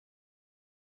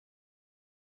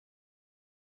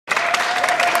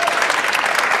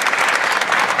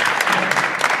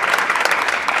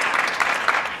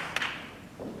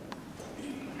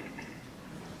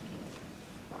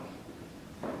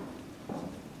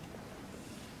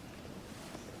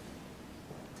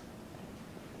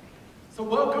So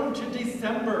welcome to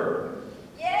December.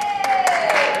 Yay!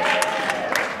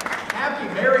 Happy,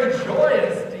 merry,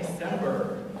 joyous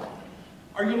December.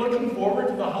 Are you looking forward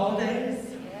to the holidays?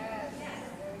 Yes.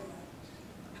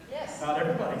 Yes. Not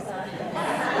everybody's.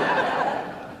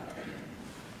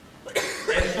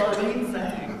 As Charlene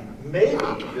sang, maybe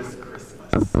this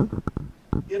Christmas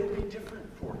it'll be different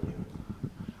for you.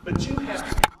 But you have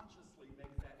to consciously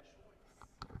make that choice.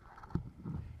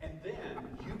 And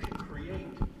then you can create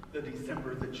the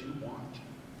December that you want.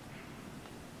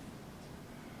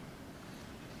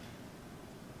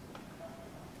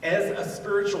 As a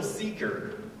spiritual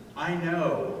seeker, I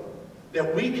know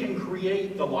that we can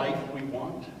create the life we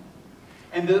want,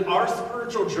 and that our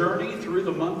spiritual journey through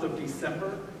the month of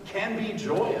December can be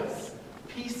joyous,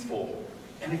 peaceful,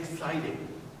 and exciting.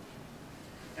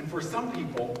 And for some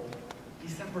people,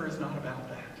 December is not about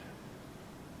that.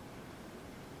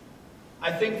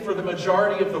 I think for the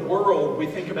majority of the world, we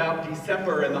think about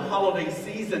December and the holiday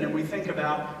season, and we think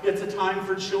about it's a time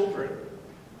for children.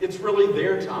 It's really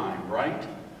their time, right?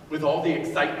 With all the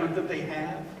excitement that they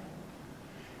have.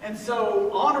 And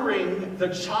so, honoring the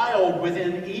child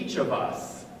within each of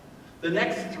us, the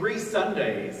next 3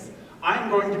 Sundays,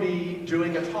 I'm going to be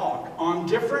doing a talk on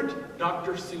different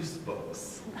Dr. Seuss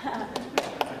books.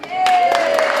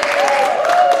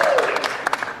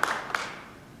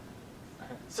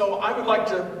 So I would like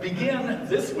to begin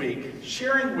this week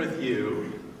sharing with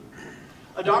you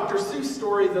a Dr. Seuss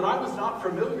story that I was not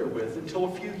familiar with until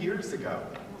a few years ago.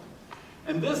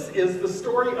 And this is the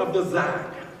story of the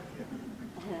Zack.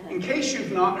 In case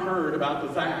you've not heard about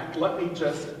the Zack, let me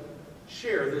just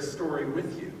share this story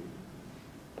with you.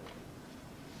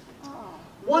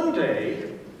 One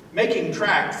day, making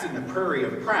tracks in the prairie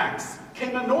of cracks,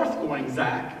 came a north-going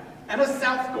Zack and a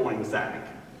south-going Zack.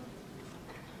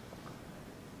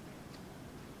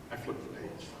 I flipped the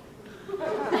page.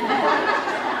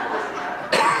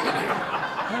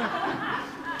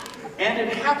 And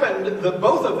it happened that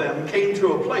both of them came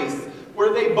to a place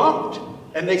where they bumped,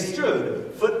 and they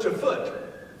stood foot to foot,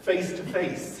 face to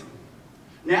face.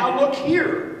 Now look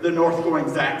here, the north-going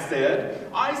Zack said.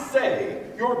 I say,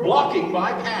 you're blocking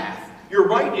my path. You're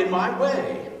right in my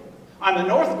way. I'm a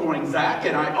north-going Zack,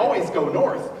 and I always go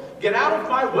north. Get out of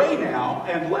my way now,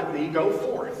 and let me go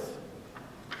forth.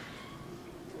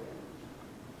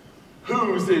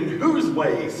 Who's in whose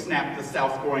way? Snapped the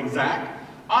south-going Zack.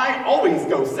 I always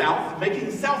go south, making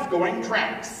south-going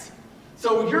tracks.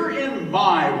 So you're in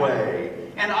my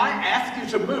way, and I ask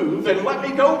you to move and let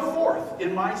me go forth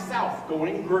in my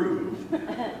south-going groove.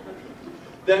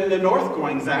 Then the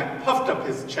north-going Zack puffed up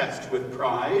his chest with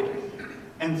pride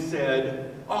and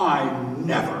said, I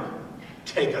never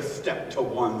take a step to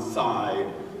one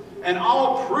side, and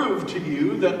I'll prove to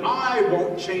you that I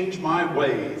won't change my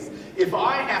ways if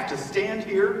I have to stand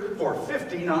here for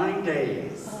 59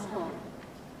 days.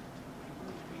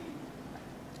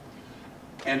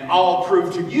 And I'll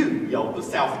prove to you, yelled the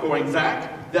south-going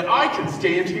Zack, that I can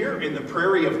stand here in the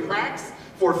prairie of cracks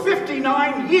for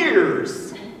 59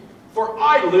 years. For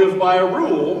I live by a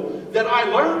rule that I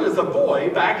learned as a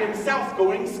boy back in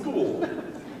south-going school.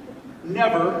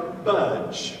 Never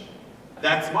budge.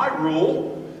 That's my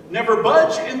rule. Never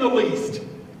budge in the least.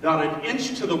 Not an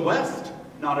inch to the west,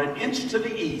 not an inch to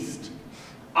the east.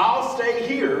 I'll stay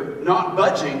here, not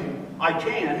budging. I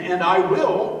can and I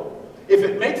will, if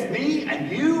it makes me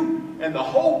and you and the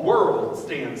whole world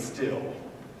stand still.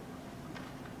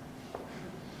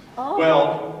 Oh.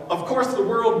 Well, of course the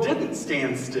world didn't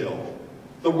stand still.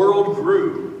 The world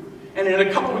grew. And in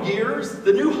a couple years,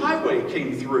 the new highway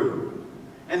came through.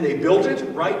 And they built it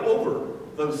right over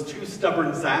those two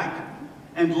stubborn Zack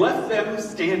and left them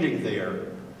standing there,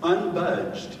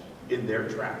 unbudged in their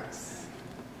tracks.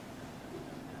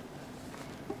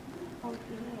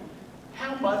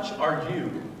 How much are you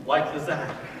like the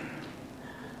Zack?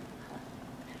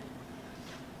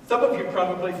 Some of you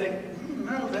probably think,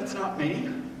 no, that's not me.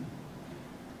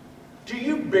 Do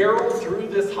you barrel through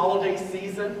this holiday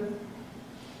season,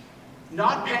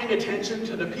 not paying attention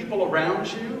to the people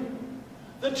around you?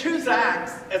 The two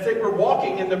Zacks, as they were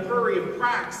walking in the prairie of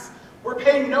cracks, were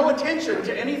paying no attention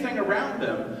to anything around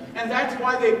them, and that's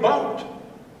why they bumped.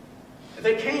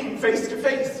 They came face to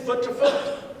face, foot to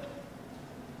foot.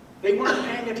 They weren't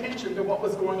paying attention to what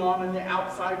was going on in the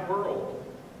outside world.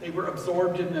 They were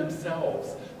absorbed in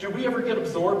themselves. Do we ever get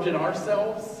absorbed in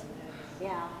ourselves?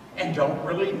 Yeah. And don't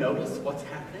really notice what's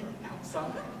happening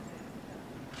outside?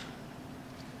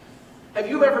 Have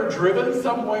you ever driven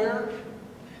somewhere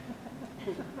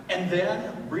and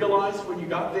then realized when you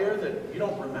got there that you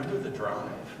don't remember the drive?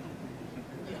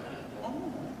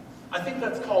 Oh, I think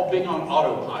that's called being on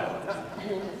autopilot.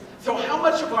 So how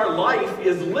much of our life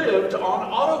is lived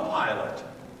on autopilot,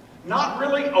 not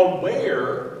really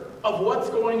aware of what's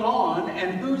going on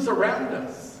and who's around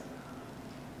us?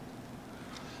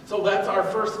 So that's our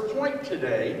first point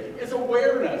today, is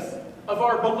awareness of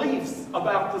our beliefs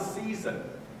about the season,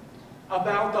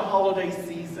 about the holiday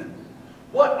season.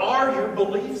 What are your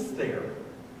beliefs there?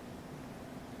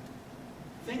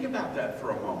 Think about that for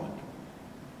a moment.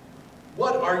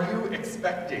 What are you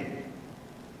expecting?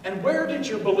 And where did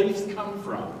your beliefs come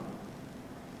from?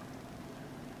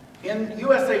 In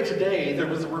USA Today, there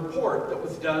was a report that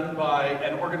was done by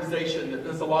an organization that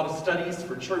does a lot of studies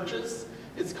for churches.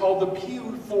 It's called the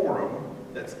Pew Forum,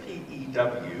 that's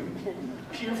P-E-W,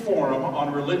 Pew Forum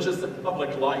on Religious and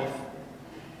Public Life.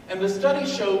 And the study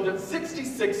showed that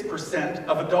 66%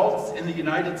 of adults in the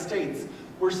United States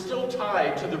were still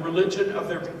tied to the religion of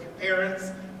their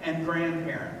parents and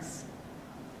grandparents.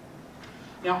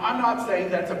 Now, I'm not saying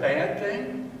that's a bad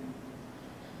thing,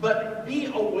 but be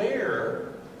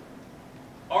aware,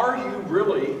 are you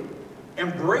really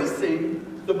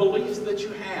embracing the beliefs that you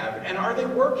have? And are they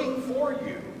working for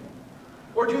you?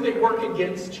 Or do they work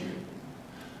against you?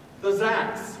 The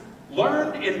Zacks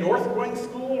learned in north-going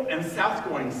school and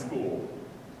south-going school.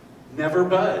 Never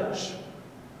budge.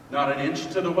 Not an inch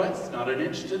to the west, not an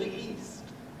inch to the east.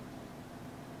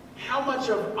 How much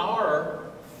of our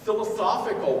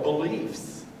philosophical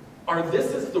beliefs are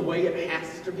this is the way it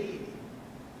has to be?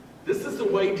 This is the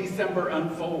way December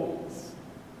unfolds.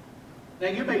 Now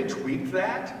you may tweak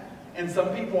that, and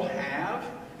some people have,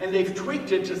 and they've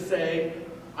tweaked it to say,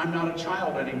 I'm not a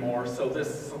child anymore, so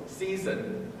this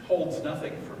season holds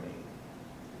nothing for me.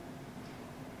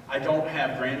 I don't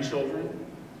have grandchildren.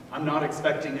 I'm not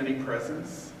expecting any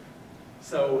presents.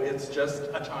 So it's just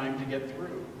a time to get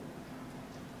through.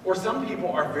 Or some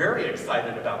people are very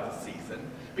excited about the season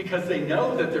because they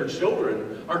know that their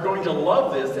children are going to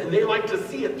love this and they like to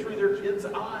see it through their kids'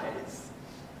 eyes.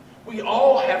 We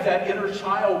all have that inner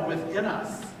child within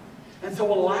us. And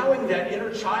so allowing that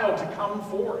inner child to come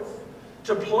forth,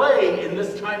 to play in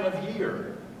this time of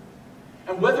year.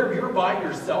 And whether you're by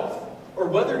yourself or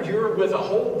whether you're with a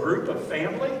whole group of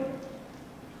family,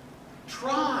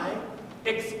 try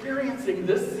experiencing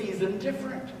this season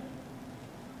different.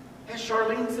 As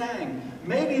Charlene sang,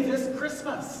 maybe this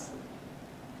Christmas,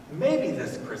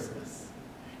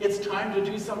 it's time to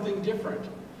do something different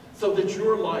so that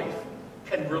your life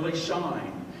can really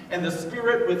shine and the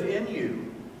spirit within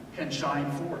you can shine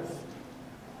forth.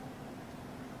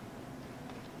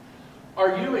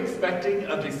 Are you expecting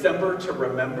a December to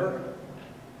remember?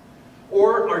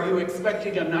 Or are you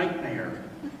expecting a nightmare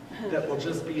that will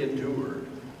just be endured?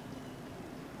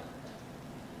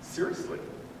 Seriously,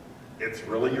 it's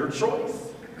really your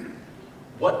choice.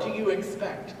 What do you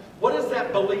expect? What is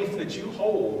that belief that you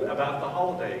hold about the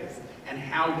holidays and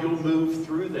how you'll move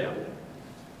through them?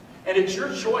 And it's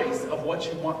your choice of what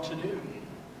you want to do.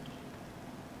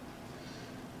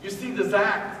 You see, the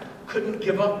Zacks couldn't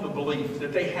give up the belief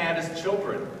that they had as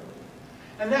children.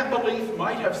 And that belief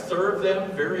might have served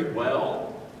them very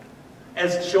well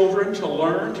as children to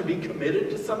learn to be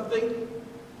committed to something.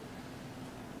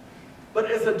 But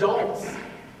as adults,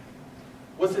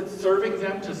 was it serving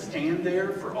them to stand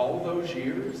there for all those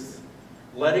years,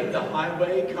 letting the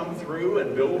highway come through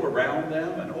and build around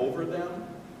them and over them?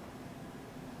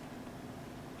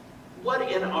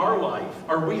 What in our life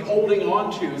are we holding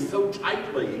on to so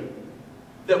tightly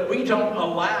that we don't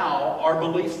allow our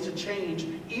beliefs to change,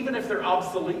 even if they're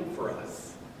obsolete for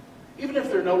us, even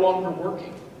if they're no longer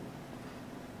working?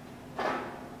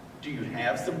 Do you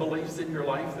have some beliefs in your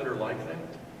life that are like that?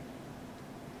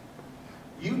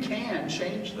 You can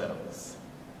change those.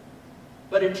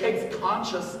 But it takes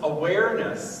conscious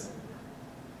awareness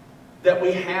that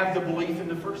we have the belief in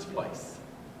the first place.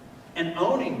 And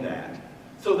owning that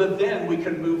so that then we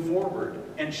can move forward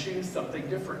and choose something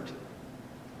different.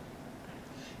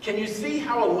 Can you see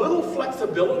how a little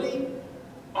flexibility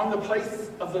on the place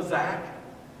of the Zack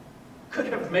could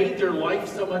have made their life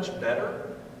so much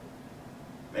better?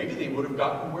 Maybe they would have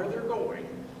gotten where they're going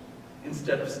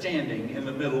instead of standing in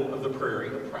the middle of the prairie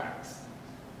of cracks.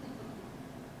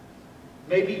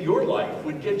 Maybe your life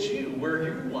would get you where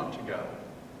you want to go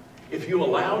if you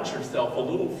allowed yourself a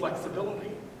little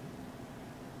flexibility,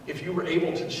 if you were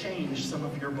able to change some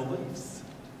of your beliefs.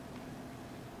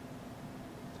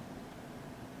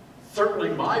 Certainly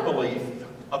my belief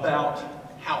about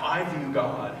how I view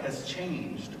God has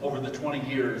changed over the 20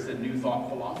 years in New Thought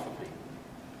philosophy.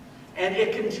 And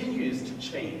it continues to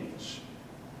change.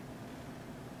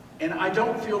 And I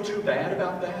don't feel too bad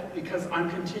about that because I'm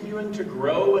continuing to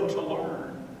grow and to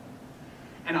learn.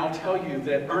 And I'll tell you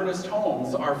that Ernest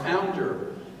Holmes, our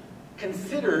founder,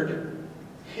 considered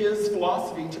his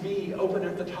philosophy to be open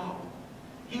at the top.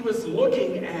 He was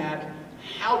looking at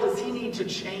how does he need to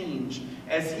change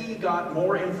as he got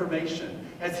more information,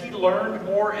 as he learned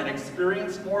more and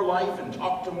experienced more life and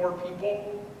talked to more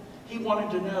people. He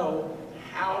wanted to know,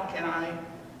 how can I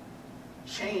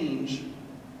change,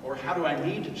 or how do I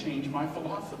need to change my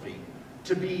philosophy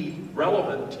to be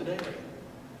relevant today?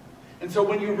 And so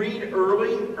when you read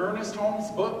early Ernest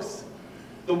Holmes' books,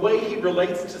 the way he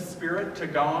relates to spirit, to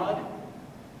God,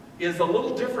 is a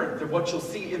little different than what you'll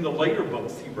see in the later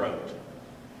books he wrote.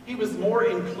 He was more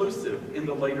inclusive in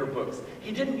the later books.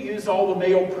 He didn't use all the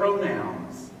male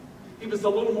pronouns. He was a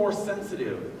little more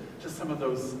sensitive to some of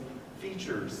those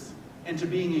features and to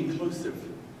being inclusive,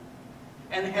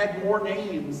 and had more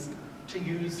names to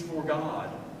use for God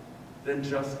than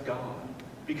just God,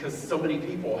 because so many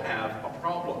people have a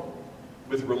problem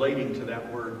with relating to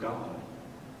that word God.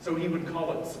 So he would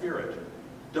call it spirit,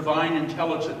 divine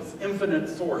intelligence, infinite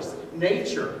source,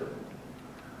 nature.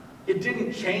 It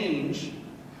didn't change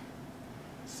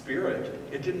spirit.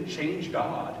 It didn't change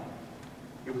God.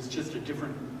 It was just a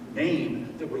different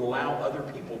name that would allow other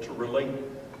people to relate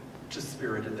to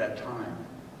spirit at that time.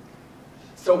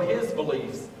 So his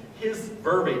beliefs, his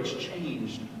verbiage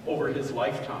changed over his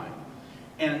lifetime.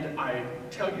 And I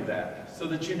tell you that so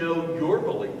that you know your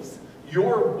beliefs,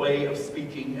 your way of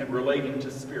speaking and relating to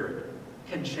spirit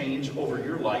can change over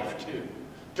your life too.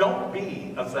 Don't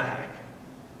be a Zach,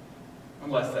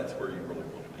 unless that's where you really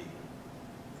want to be.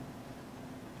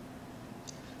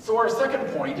 So our second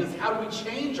point is, how do we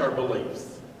change our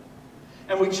beliefs?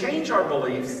 And we change our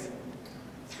beliefs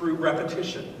through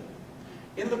repetition.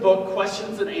 In the book,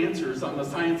 Questions and Answers on the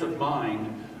Science of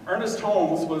Mind, Ernest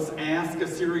Holmes was asked a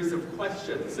series of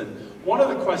questions. And one of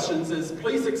the questions is,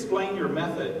 please explain your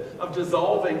method of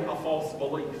dissolving a false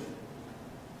belief.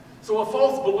 So a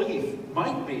false belief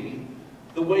might be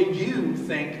the way you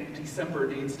think December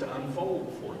needs to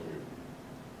unfold for you.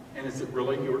 And is it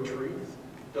really your truth?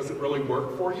 Does it really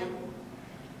work for you?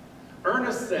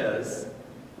 Ernest says,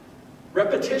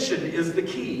 repetition is the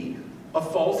key. A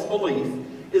false belief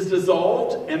is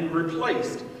dissolved and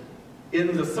replaced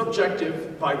in the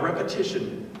subjective by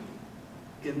repetition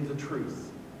in the truth.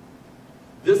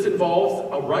 This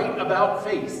involves a right about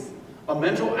face, a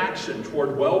mental action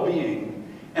toward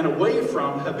well-being, and away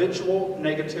from habitual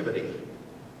negativity.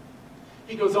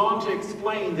 He goes on to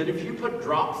explain that if you put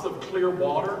drops of clear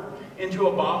water into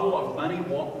a bottle of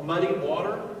muddy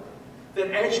water,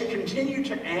 that as you continue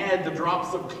to add the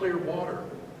drops of clear water,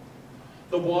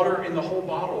 the water in the whole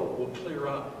bottle will clear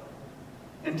up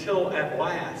until at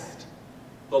last,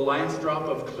 the last drop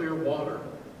of clear water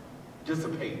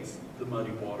dissipates the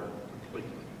muddy water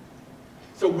completely.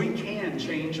 So we can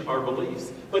change our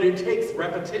beliefs, but it takes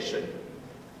repetition,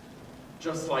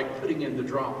 just like putting in the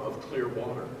drop of clear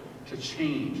water to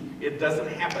change. It doesn't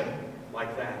happen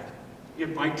like that.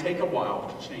 It might take a while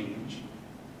to change,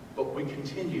 but we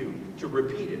continue to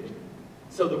repeat it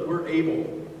so that we're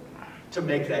able to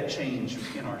make that change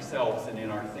in ourselves and in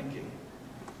our thinking.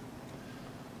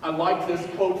 I like this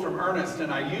quote from Ernest,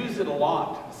 and I use it a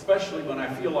lot, especially when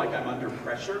I feel like I'm under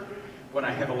pressure, when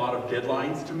I have a lot of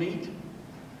deadlines to meet.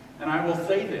 And I will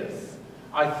say this: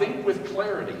 I think with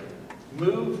clarity,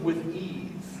 move with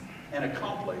ease, and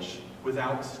accomplish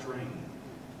without strain.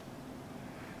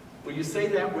 Will you say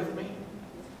that with me?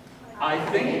 I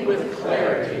think with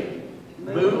clarity,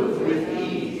 move with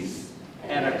ease,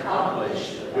 and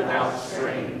accomplish without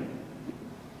strain.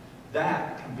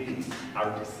 That can be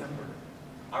our December,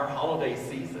 our holiday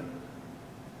season.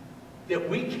 That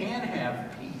we can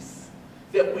have peace,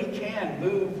 that we can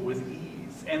move with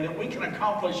ease, and that we can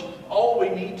accomplish all we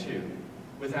need to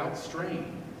without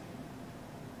strain.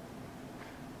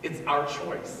 It's our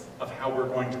choice of how we're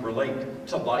going to relate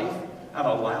to life and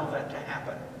allow that to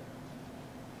happen.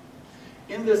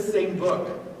 In this same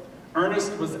book,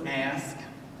 Ernest was asked,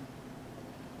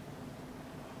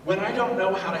 when I don't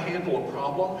know how to handle a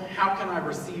problem, how can I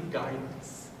receive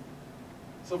guidance?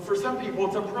 So for some people,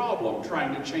 it's a problem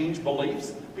trying to change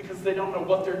beliefs because they don't know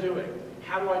what they're doing.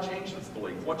 How do I change this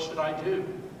belief? What should I do?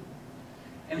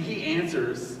 And he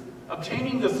answers,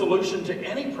 obtaining the solution to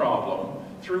any problem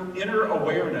through inner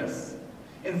awareness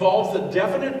involves a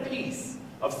definite piece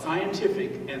of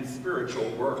scientific and spiritual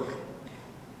work.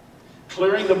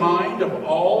 Clearing the mind of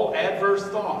all adverse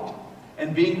thought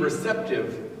and being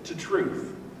receptive to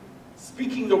truth.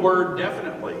 Speaking the word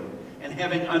definitely and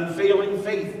having unfailing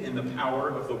faith in the power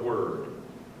of the word.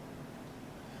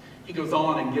 He goes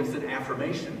on and gives an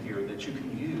affirmation here that you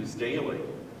can use daily.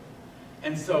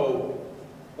 And so,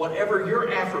 whatever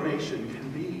your affirmation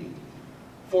can be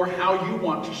for how you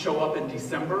want to show up in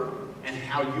December and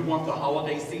how you want the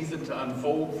holiday season to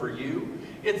unfold for you.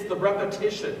 It's the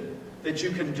repetition that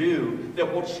you can do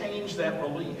that will change that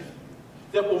belief,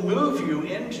 that will move you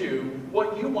into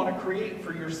what you want to create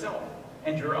for yourself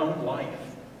and your own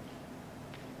life.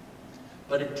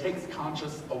 But it takes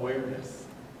conscious awareness.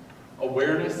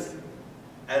 Awareness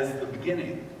as the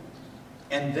beginning,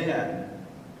 and then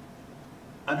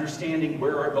understanding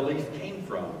where our belief came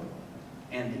from,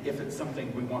 and if it's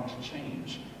something we want to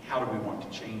change, how do we want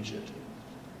to change it?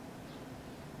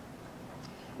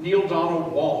 Neil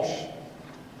Donald Walsh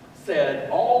said,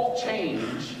 all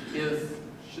change is,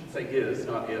 should say is,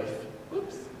 not if,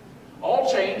 oops.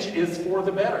 All change is for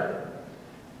the better.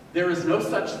 There is no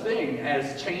such thing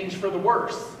as change for the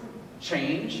worse.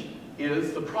 Change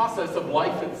is the process of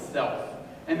life itself.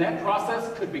 And that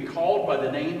process could be called by the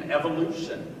name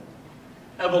evolution.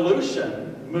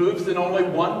 Evolution moves in only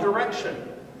one direction,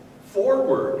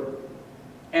 forward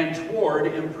and toward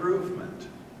improvement.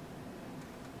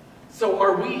 So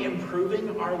are we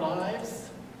improving our lives?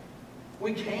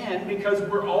 We can, because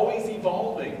we're always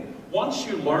evolving. Once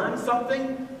you learn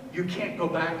something, you can't go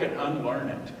back and unlearn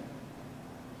it.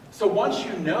 So once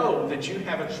you know that you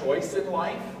have a choice in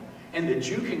life and that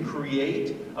you can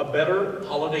create a better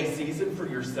holiday season for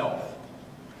yourself,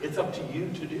 it's up to you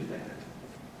to do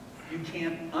that. You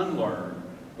can't unlearn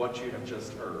what you have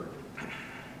just heard.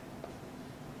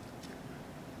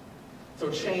 So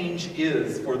change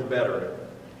is for the better.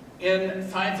 In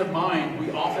Science of Mind,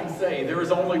 we often say there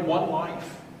is only one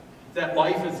life. That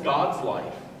life is God's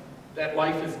life. That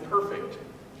life is perfect.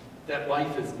 That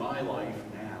life is my life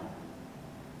now.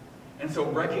 And so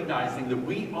recognizing that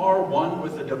we are one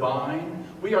with the divine,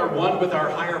 we are one with our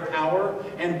higher power,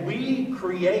 and we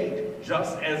create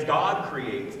just as God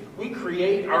creates. We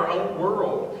create our own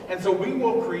world. And so we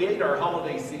will create our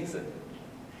holiday season.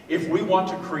 If we want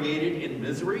to create it in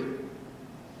misery,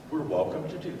 we're welcome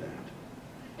to do that.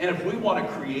 And if we want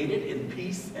to create it in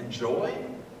peace and joy,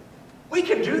 we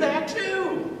can do that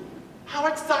too. How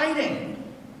exciting.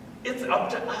 It's up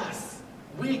to us.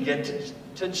 We get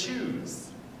to choose.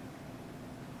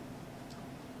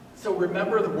 So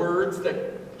remember the words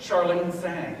that Charlene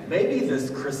sang. Maybe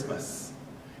this Christmas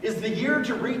is the year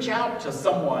to reach out to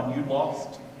someone you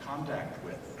lost contact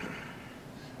with.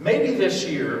 Maybe this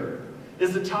year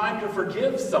is the time to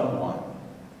forgive someone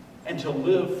and to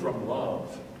live from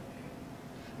love.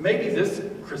 Maybe this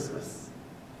Christmas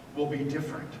will be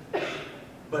different,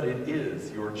 but it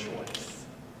is your choice.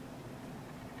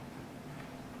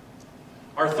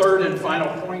 Our third and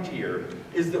final point here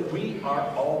is that we are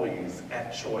always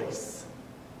at choice.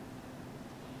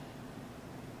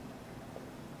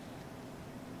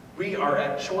 We are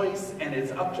at choice, and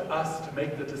it's up to us to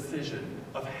make the decision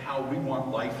of how we want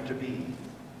life to be.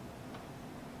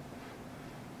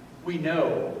 We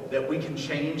know that we can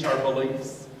change our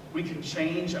beliefs, we can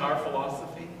change our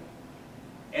philosophy,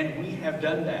 and we have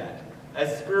done that.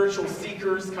 As spiritual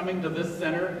seekers coming to this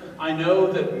center, I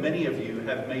know that many of you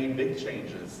have made big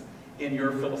changes in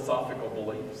your philosophical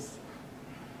beliefs.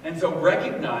 And so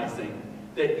recognizing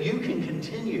that you can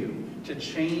continue to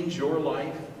change your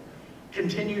life,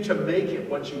 continue to make it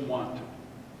what you want,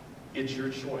 it's your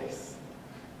choice.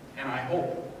 And I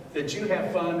hope that you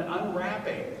have fun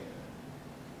unwrapping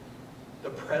the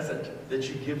present that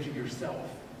you give to yourself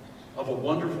of a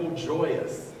wonderful,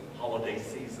 joyous holiday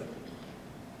season.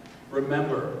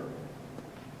 Remember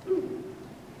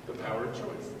the power of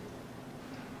choice.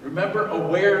 Remember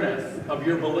awareness of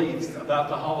your beliefs about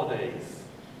the holidays.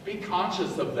 Be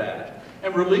conscious of that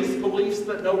and release beliefs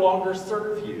that no longer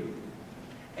serve you.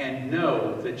 And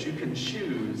know that you can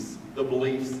choose the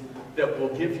beliefs that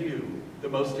will give you the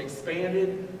most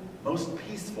expanded, most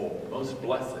peaceful, most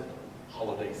blessed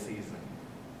holiday season.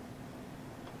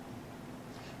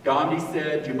 Gandhi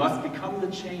said, you must become the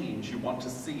change you want to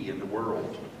see in the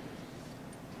world.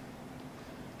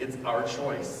 It's our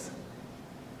choice.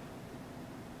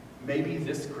 Maybe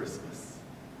this Christmas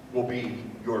will be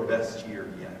your best year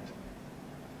yet.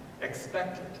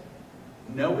 Expect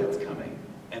it. Know it's coming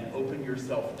and open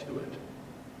yourself to it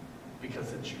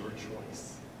because it's your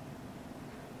choice.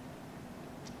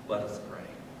 Let us pray.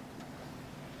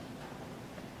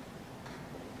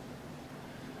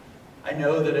 I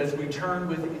know that as we turn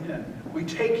within, we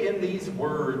take in these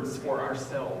words for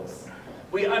ourselves.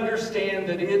 We understand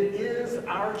that it is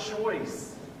our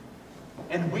choice,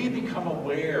 and we become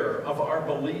aware of our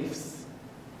beliefs.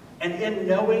 And in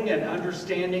knowing and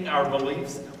understanding our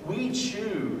beliefs, we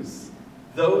choose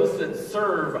those that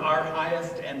serve our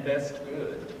highest and best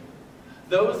good,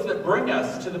 those that bring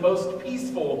us to the most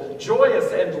peaceful,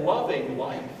 joyous, and loving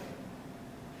life.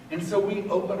 And so we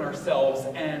open ourselves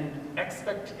in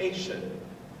expectation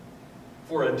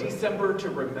for a December to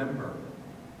remember,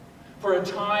 for a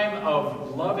time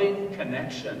of loving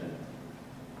connection,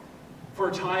 for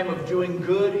a time of doing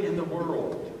good in the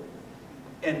world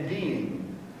and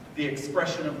being the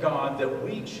expression of God that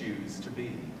we choose to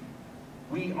be.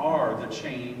 We are the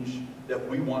change that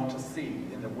we want to see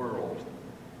in the world.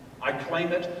 I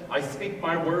claim it, I speak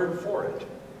my word for it,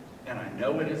 and I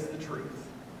know it is the truth.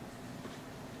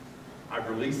 I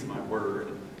release my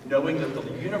word, knowing that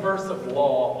the universe of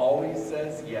law always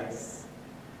says yes.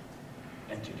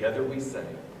 And together we say,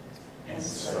 and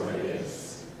so it is.